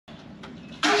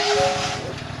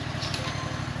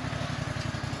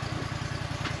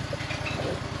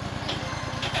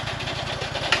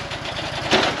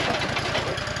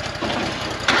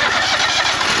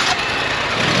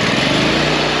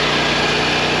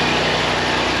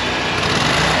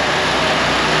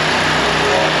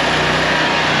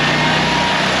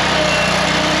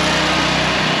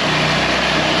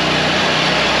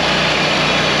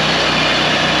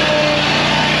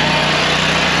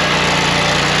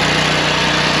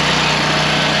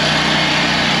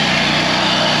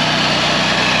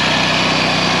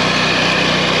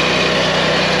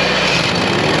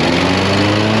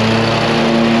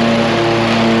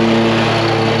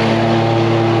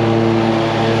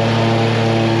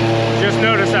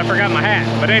I forgot my hat.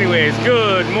 But anyways,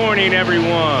 good morning,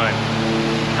 everyone.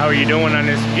 How are you doing on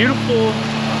this beautiful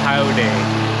Ohio day?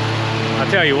 I'll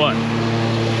tell you what,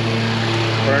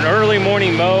 for an early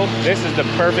morning mow, this is the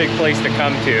perfect place to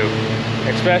come to,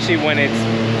 especially when it's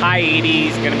high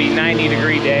 80s, gonna be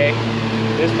 90-degree day.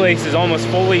 This place is almost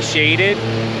fully shaded,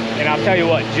 and I'll tell you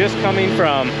what, just coming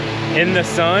from in the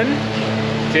sun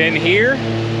to in here,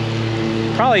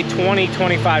 probably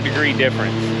 20-25 degree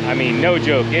difference. I mean, no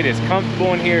joke, it is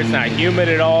comfortable in here, it's not humid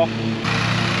at all.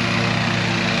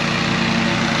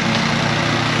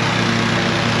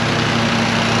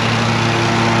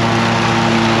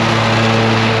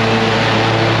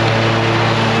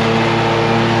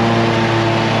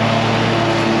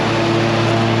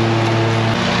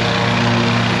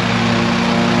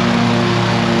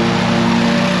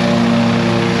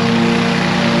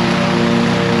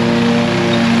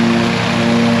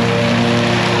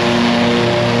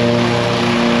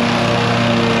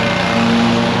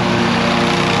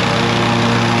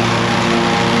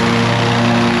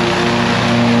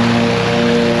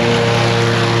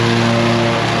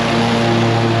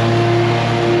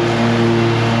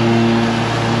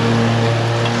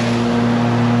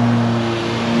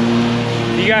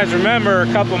 Guys remember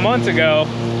a couple months ago,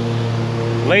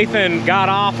 Lathan got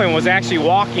off and was actually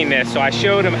walking this, so I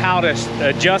showed him how to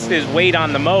adjust his weight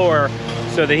on the mower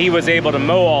so that he was able to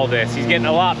mow all this. He's getting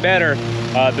a lot better.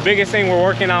 The biggest thing we're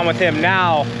working on with him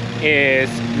now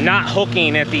is not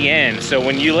hooking at the end. So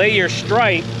when you lay your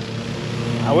stripe,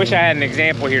 I wish I had an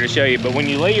example here to show you, but when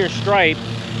you lay your stripe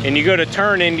and you go to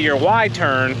turn into your Y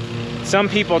turn, some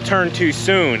people turn too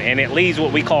soon and it leaves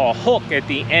what we call a hook at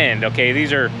the end. Okay,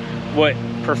 these are what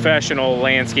professional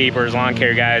landscapers, lawn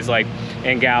care guys like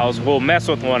and gals will mess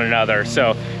with one another.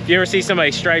 So if you ever see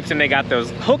somebody stripes and they got those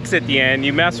hooks at the end,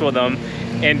 you mess with them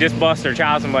and just bust their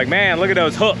chops and be like, man, look at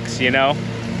those hooks, you know.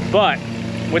 But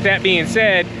with that being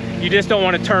said, you just don't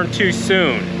want to turn too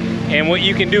soon. And what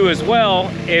you can do as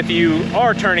well, if you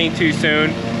are turning too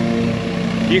soon,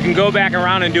 you can go back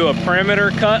around and do a perimeter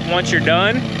cut once you're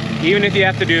done, even if you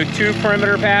have to do 2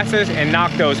 perimeter passes, and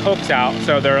knock those hooks out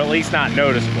so they're at least not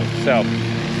noticeable. So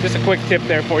just a quick tip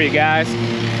there for you guys.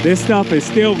 This stuff is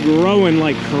still growing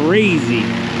like crazy.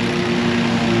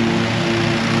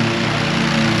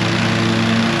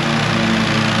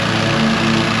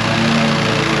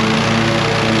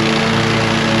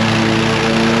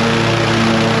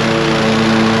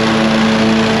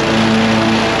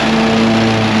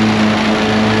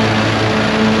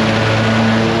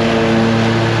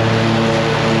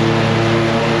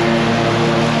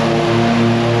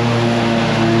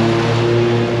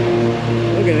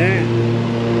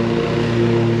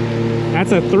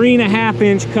 That's a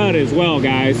 3.5-inch cut as well,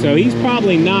 guys. So he's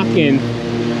probably knocking,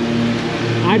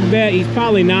 I bet he's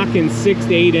probably knocking 6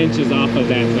 to 8 inches off of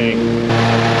that thing.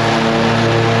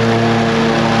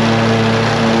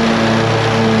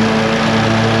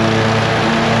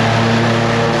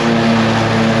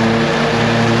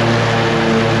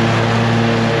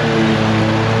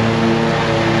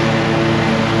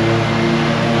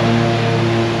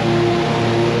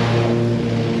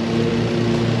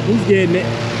 He's getting it.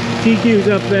 TQ's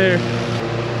up there.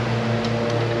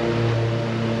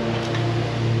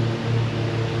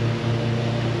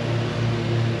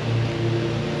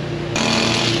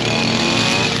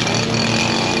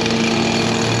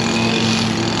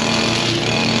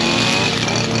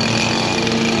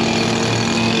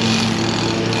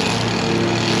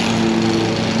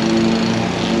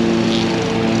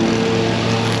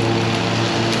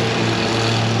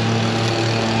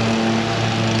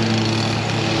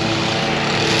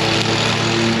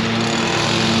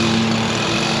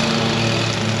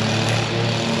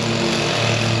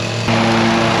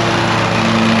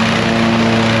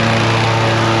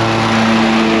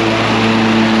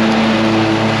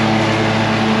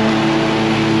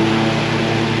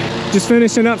 Just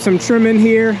finishing up some trimming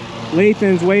here.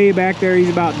 Lathan's way back there, he's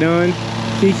about done.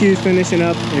 TQ's finishing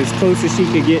up as close as she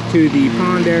could get to the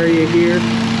pond area here.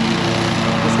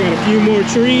 Just got a few more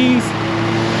trees.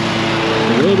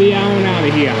 We'll be on out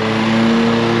of here.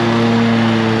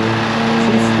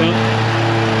 She's stuck.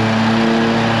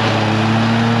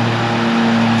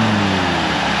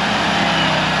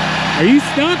 Are you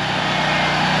stuck?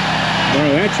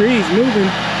 Bro, that tree's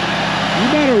moving.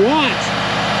 You better watch.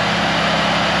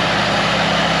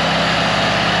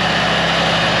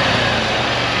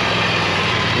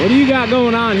 What do you got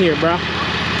going on here, bro? I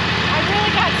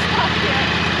really got stuck here.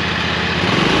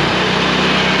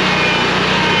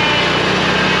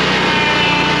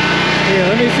 Here,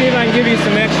 let me see if I can give you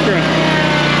some extra.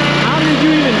 How did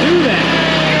you even do that?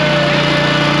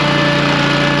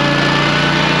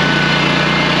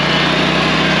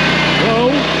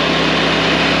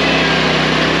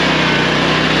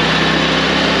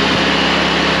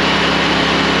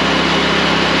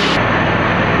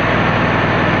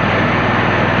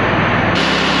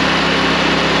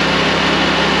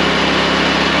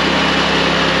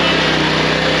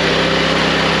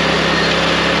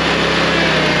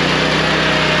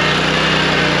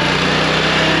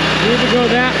 go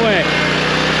that way.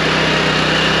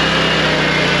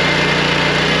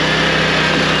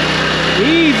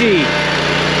 Easy.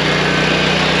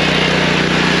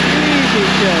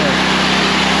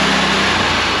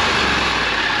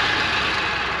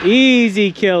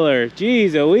 Easy killer.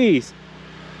 Jeez Louise.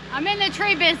 I'm in the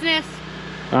tree business.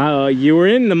 You were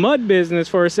in the mud business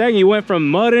for a second. You went from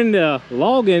mudding to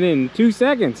logging in 2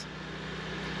 seconds.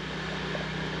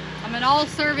 I'm an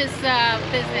all-service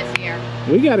business here.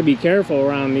 We got to be careful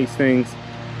around these things.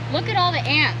 Look at all the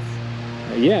ants.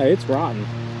 Yeah, it's rotten.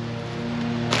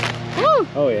 Woo!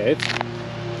 Oh yeah,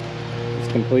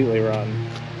 it's completely rotten.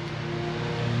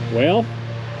 Well,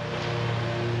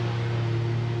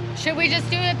 should we just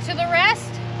do it to the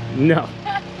rest? no.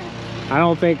 I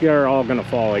don't think they're all gonna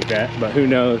fall like that, but who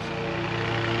knows.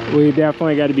 We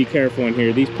definitely got to be careful in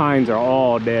here. These pines are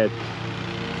all dead.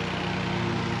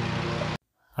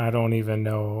 I don't even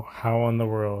know how in the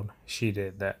world she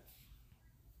did that.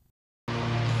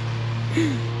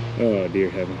 Oh dear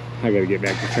heaven, I gotta get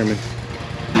back to trimming.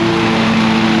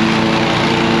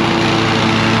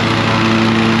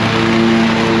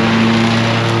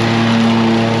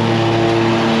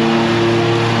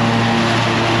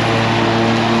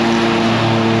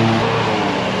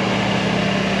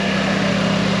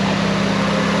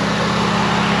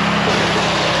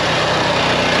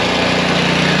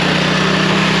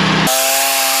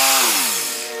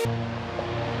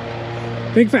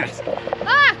 Think fast.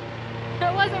 Ah!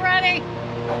 I wasn't ready.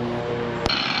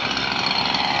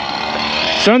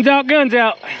 Sun's out, guns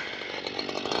out.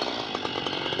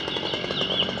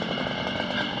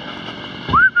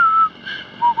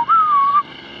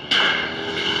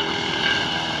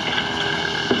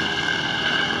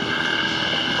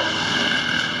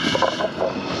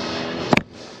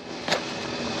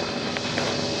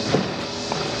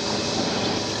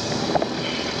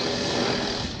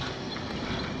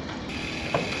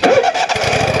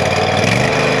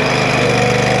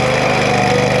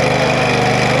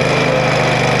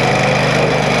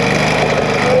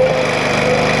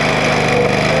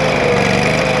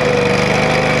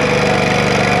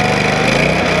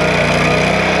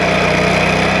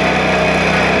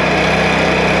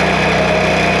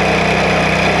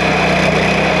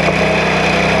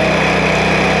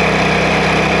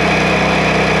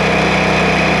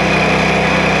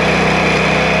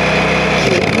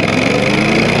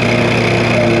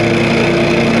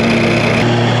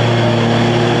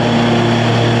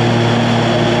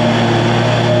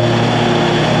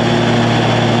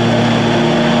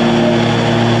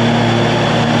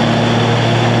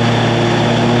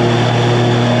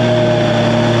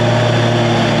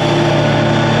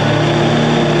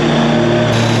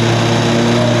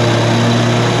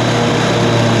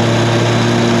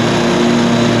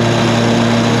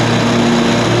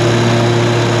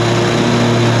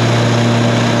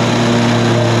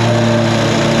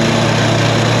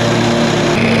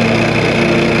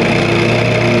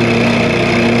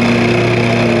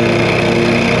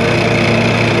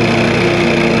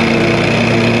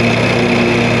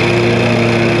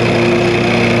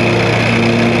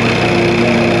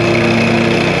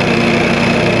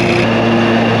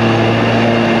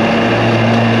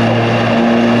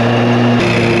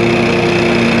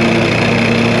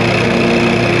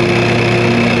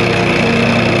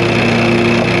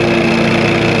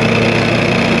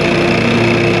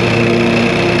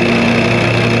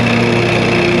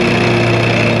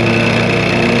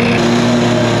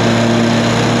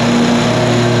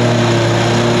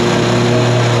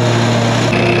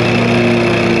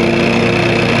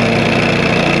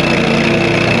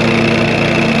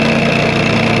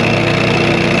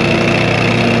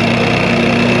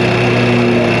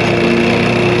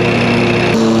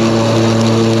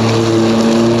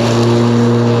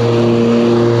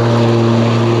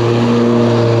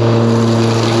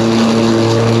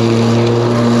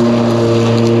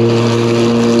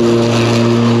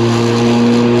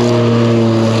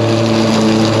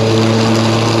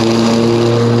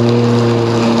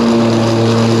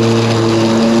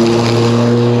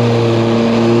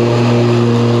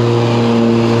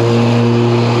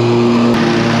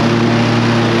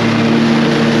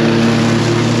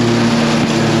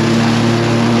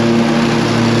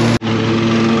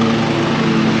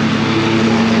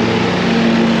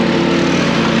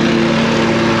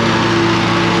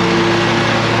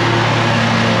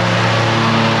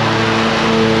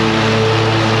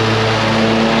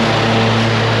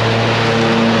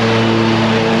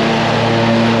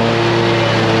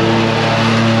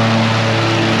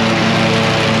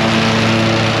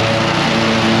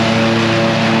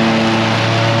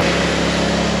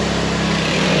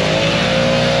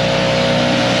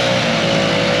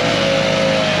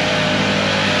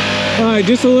 right,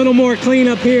 just a little more clean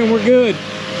up here and we're good.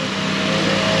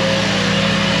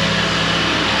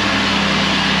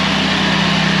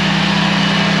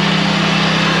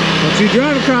 Don't you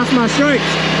drive across my stripes.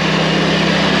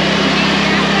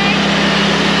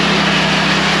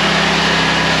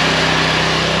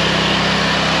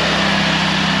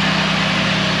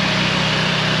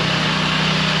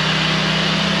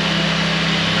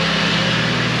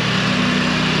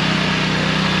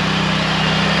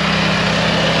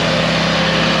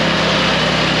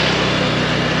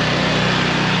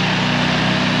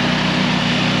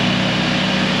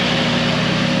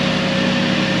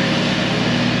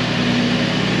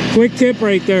 Quick tip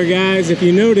right there, guys. If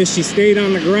you notice, she stayed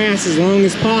on the grass as long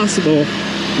as possible.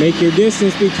 Make your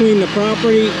distance between the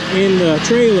property and the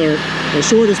trailer as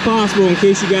short as possible in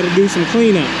case you got to do some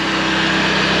cleanup.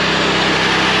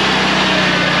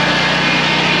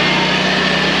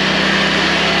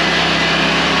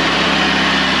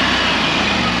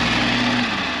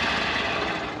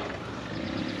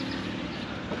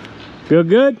 Feel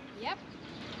good? Yep.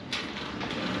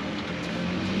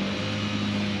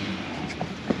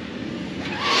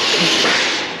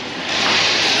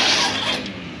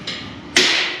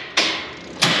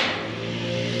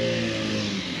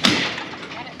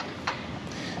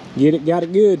 Get it, got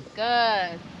it good.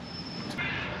 Good.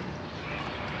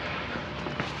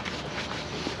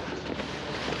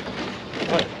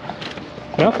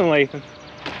 Nothing, Lathan.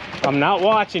 I'm not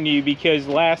watching you because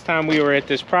last time we were at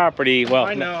this property, well,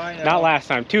 I know. not last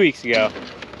time, 2 weeks ago,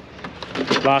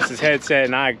 lost his headset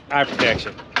and eye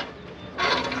protection.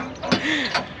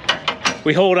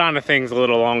 We hold on to things a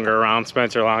little longer around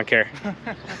Spencer Lawn Care.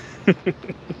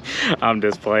 I'm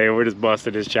just playing. We're just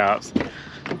busting his chops.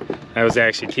 That was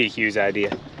actually TQ's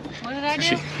idea. What did I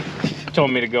do? She told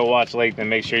me to go watch Lathan and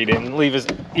make sure he didn't leave his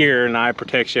ear and eye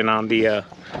protection on the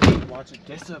Watch it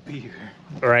disappear.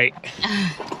 right.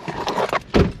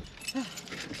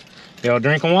 Y'all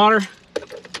drinking water?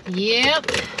 Yep.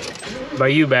 By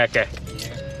you back there.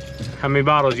 How many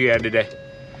bottles you had today?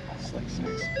 It's like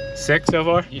 6. 6 so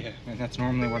far? Yeah, and that's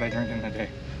normally what I drink in a day.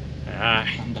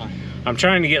 I'm done. I'm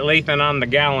trying to get Lathan on the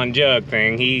gallon jug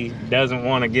thing. He doesn't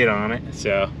want to get on it,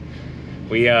 so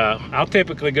I'll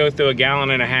typically go through 1.5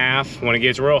 gallons. When it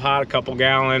gets real hot, a couple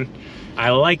gallon.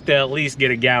 I like to at least get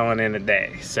 1 gallon in a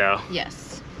day, so.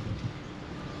 Yes.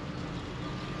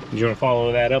 Do you want to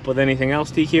follow that up with anything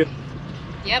else, TQ?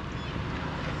 Yep.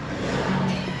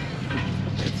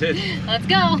 That's it. Let's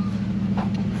go.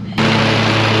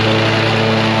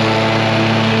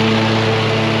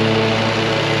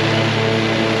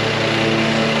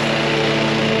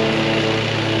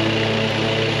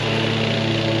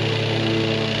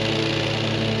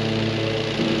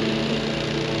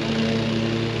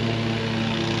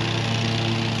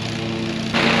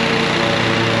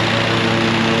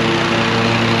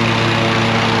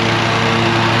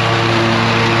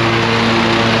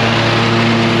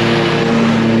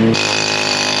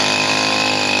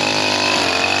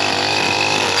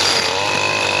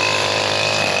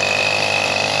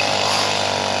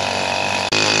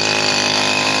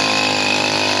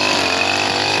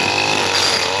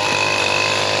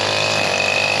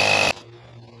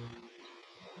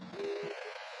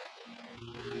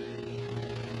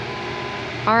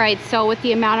 All right, so with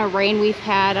the amount of rain we've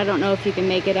had, I don't know if you can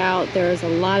make it out. There's a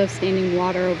lot of standing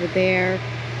water over there,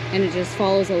 and it just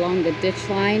follows along the ditch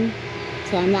line.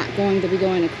 So I'm not going to be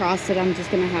going across it. I'm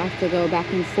just gonna have to go back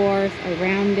and forth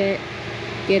around it,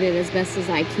 get it as best as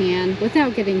I can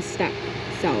without getting stuck.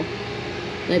 So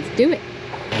let's do it.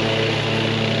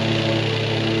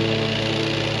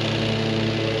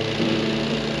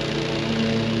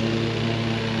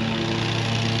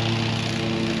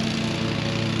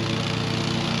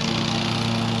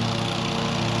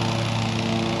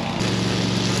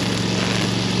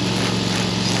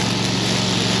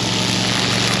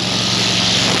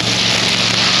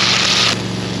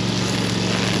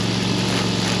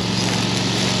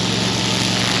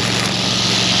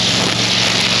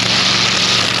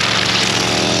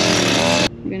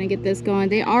 Get this going.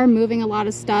 They are moving a lot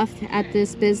of stuff at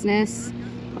this business,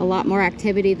 a lot more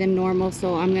activity than normal,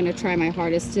 so I'm going to try my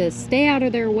hardest to stay out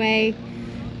of their way.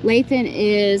 Lathan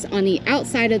is on the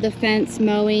outside of the fence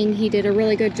mowing. He did a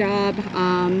really good job.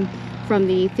 From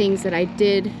the things that I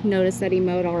did notice that he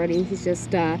mowed already, he's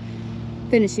just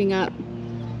finishing up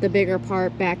the bigger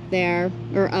part back there,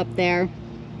 or up there.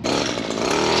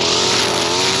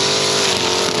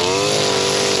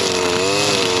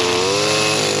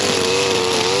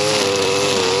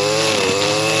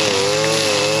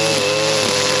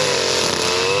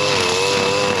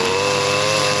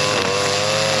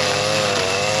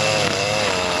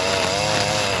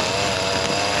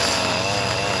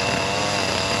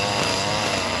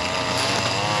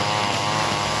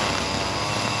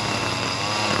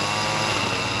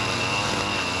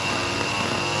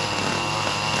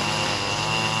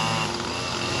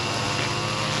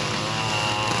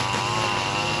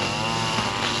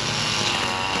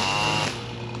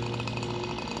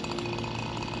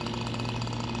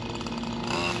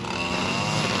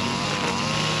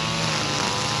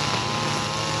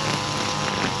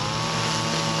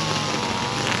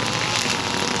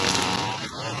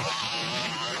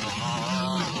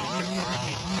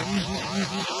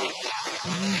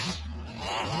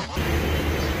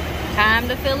 Time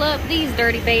to fill up these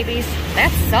dirty babies.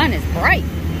 That sun is bright.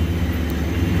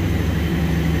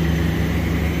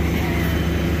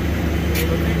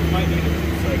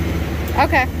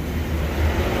 Okay.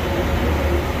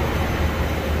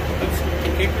 Let's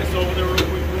kick this over there real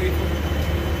quickly.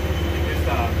 Just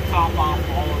top off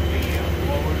all of the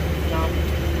blowers and stuff.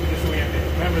 Just so we have to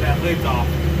remember that lid's off.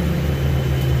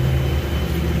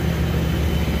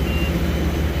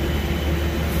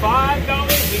 $5.09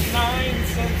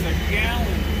 a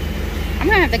gallon. I'm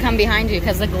gonna have to come behind you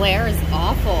because the glare is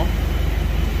awful.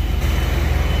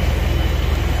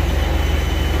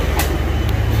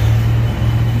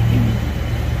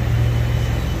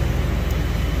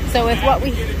 So with what we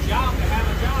get a job to have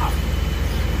a job.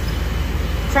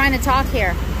 Trying to talk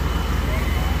here.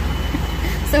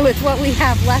 So with what we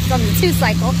have left on the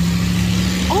 2-cycle.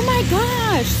 Oh my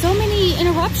gosh, so many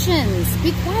interruptions.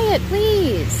 Be quiet,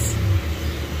 please.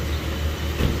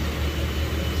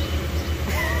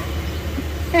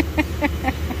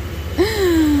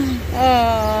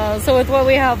 So with what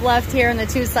we have left here in the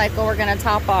 2-cycle, we're gonna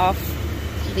top off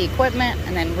the equipment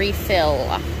and then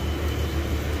refill.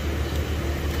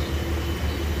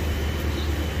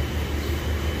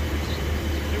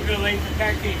 You're gonna late for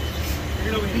tag team.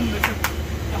 You're gonna listen.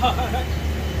 I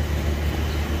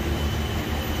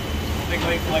think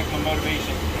Late likes my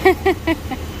motivation.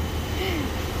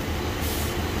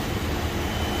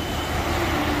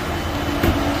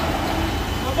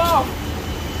 Come on.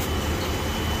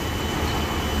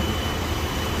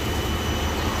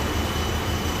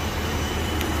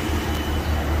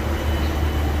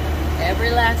 Every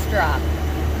last drop.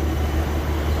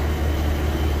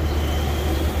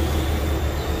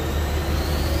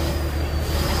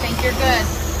 I think you're good.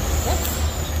 Whoops.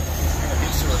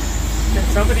 Can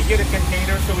somebody get a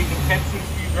container so we can catch these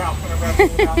few drops whenever I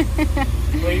pull it out?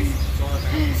 Please?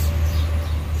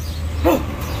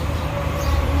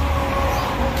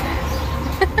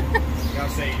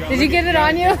 Did you get it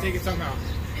on you? Take it somehow.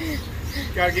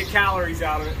 Gotta get calories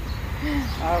out of it.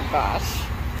 Oh gosh.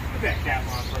 Put that cap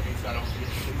on for me so I don't forget.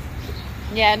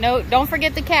 Yeah, no, don't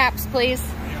forget the caps, please.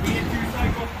 Yeah, we get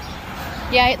 2-cycle.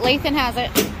 Yeah, Lathan has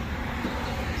it.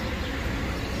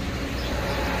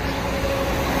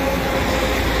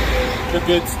 The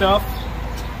good stuff.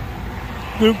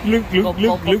 Gloop, gloop, gloop,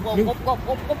 gloop, gloop, gloop.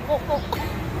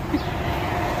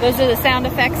 Those are the sound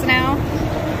effects now.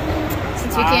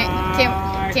 Since we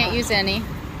can't use any.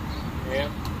 Yeah.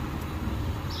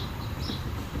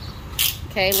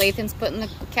 Okay, Lathan's putting the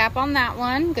cap on that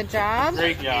one. Good job.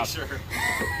 Great job.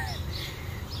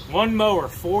 One mower,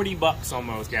 40 bucks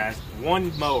almost, guys.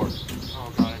 One mower.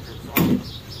 Oh god,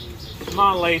 come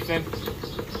on, Lathan.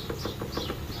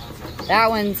 That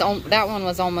one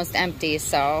was almost empty,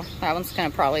 so that one's gonna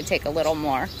probably take a little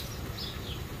more.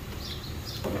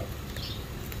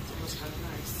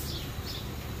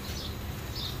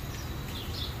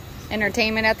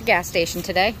 Entertainment at the gas station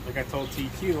today. Like I told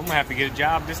TQ, I'm gonna have to get a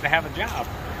job just to have a job.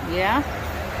 Yeah.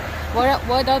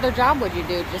 What other job would you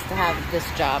do just to have this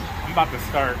job? I'm about to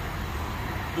start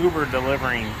Uber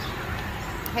delivering.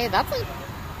 Hey, that's like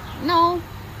no.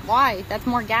 Why? That's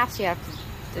more gas you have to.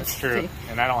 That's true,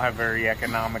 and I don't have very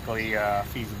economically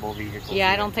feasible vehicles. Yeah,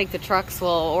 either. I don't think the trucks will,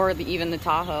 or even the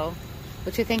Tahoe.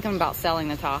 What you thinking about selling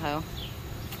the Tahoe?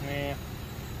 Yeah,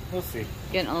 we'll see.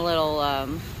 Getting a little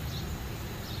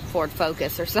Ford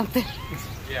Focus or something.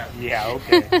 Yeah,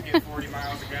 okay. Get 40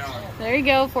 miles a gallon. There you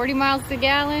go, 40 miles a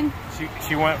gallon.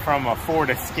 She went from a Ford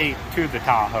Escape to the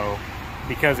Tahoe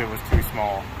because it was too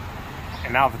small,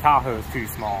 and now the Tahoe is too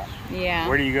small. Yeah.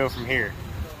 Where do you go from here?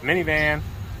 Minivan.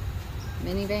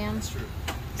 Minivan? That's true.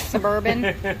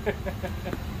 Suburban?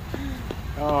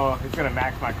 Oh, it's gonna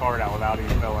max my card out without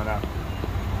even filling up.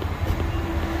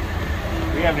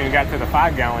 We haven't even got to the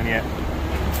 5-gallon yet.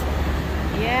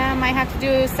 Yeah, might have to do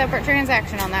a separate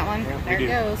transaction on that one. Yeah, there it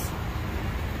goes.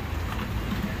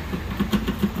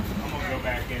 I'm gonna go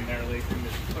back in there, Lathan, and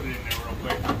just put it in there real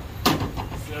quick.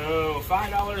 So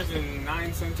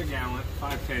 $5.09 a gallon,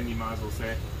 $5.10 you might as well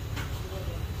say.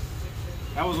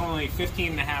 That was only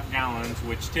 15.5 gallons,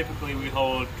 which typically we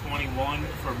hold 21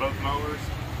 for both mowers.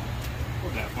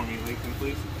 Hold that for me, Lathan,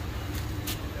 please.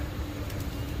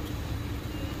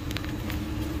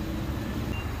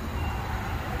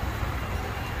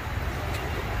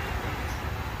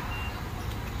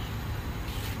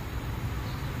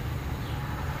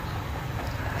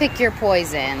 Pick your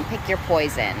poison. Pick your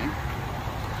poison.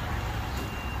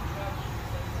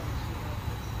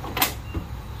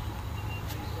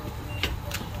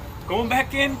 Going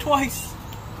back in twice.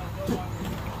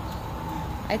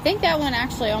 I think that one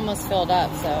actually almost filled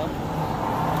up, so.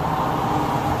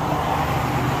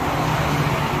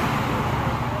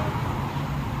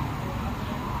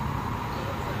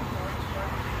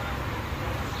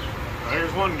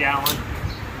 1 gallon.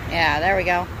 Yeah, there we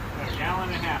go. A gallon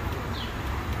and a half.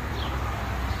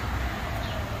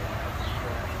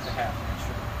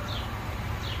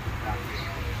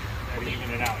 That'd even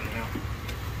it out, you know.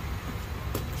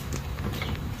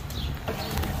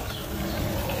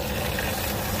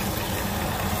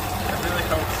 That really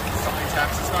helps something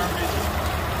taxes garbage.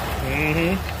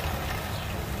 Mm-hmm.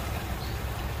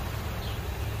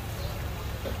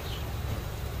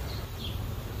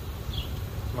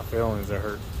 My feelings are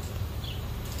hurt.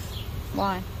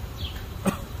 Why?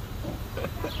 $110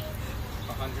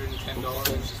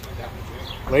 just went down the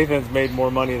drain. Lathan's made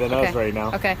more money than us right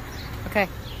now. Okay. Okay.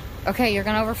 Okay, you're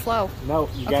gonna overflow. No,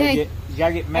 you gotta Okay.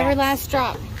 get max. Every last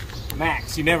drop.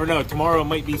 Max. You never know. Tomorrow it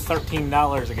might be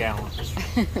 $13 a gallon. You want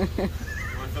to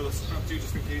fill this up too,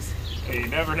 just in case? Hey, you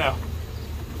never know.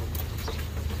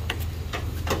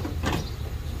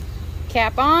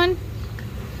 Cap on.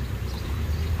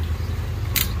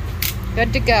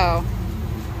 Good to go.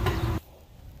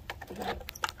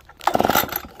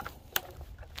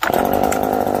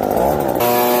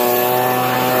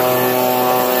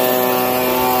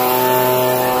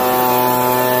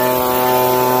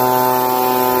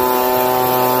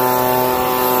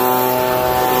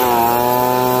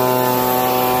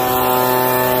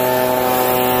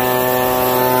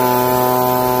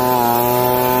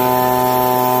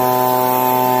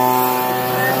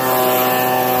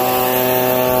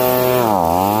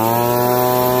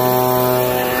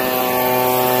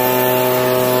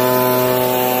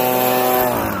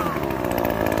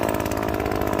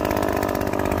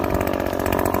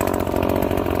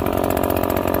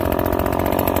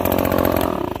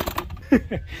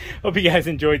 Hope you guys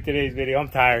enjoyed today's video. I'm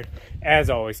tired. As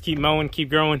always, keep mowing, keep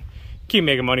growing, keep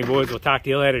making money, boys. We'll talk to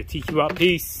you later. TQ out.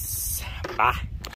 Peace. Bye.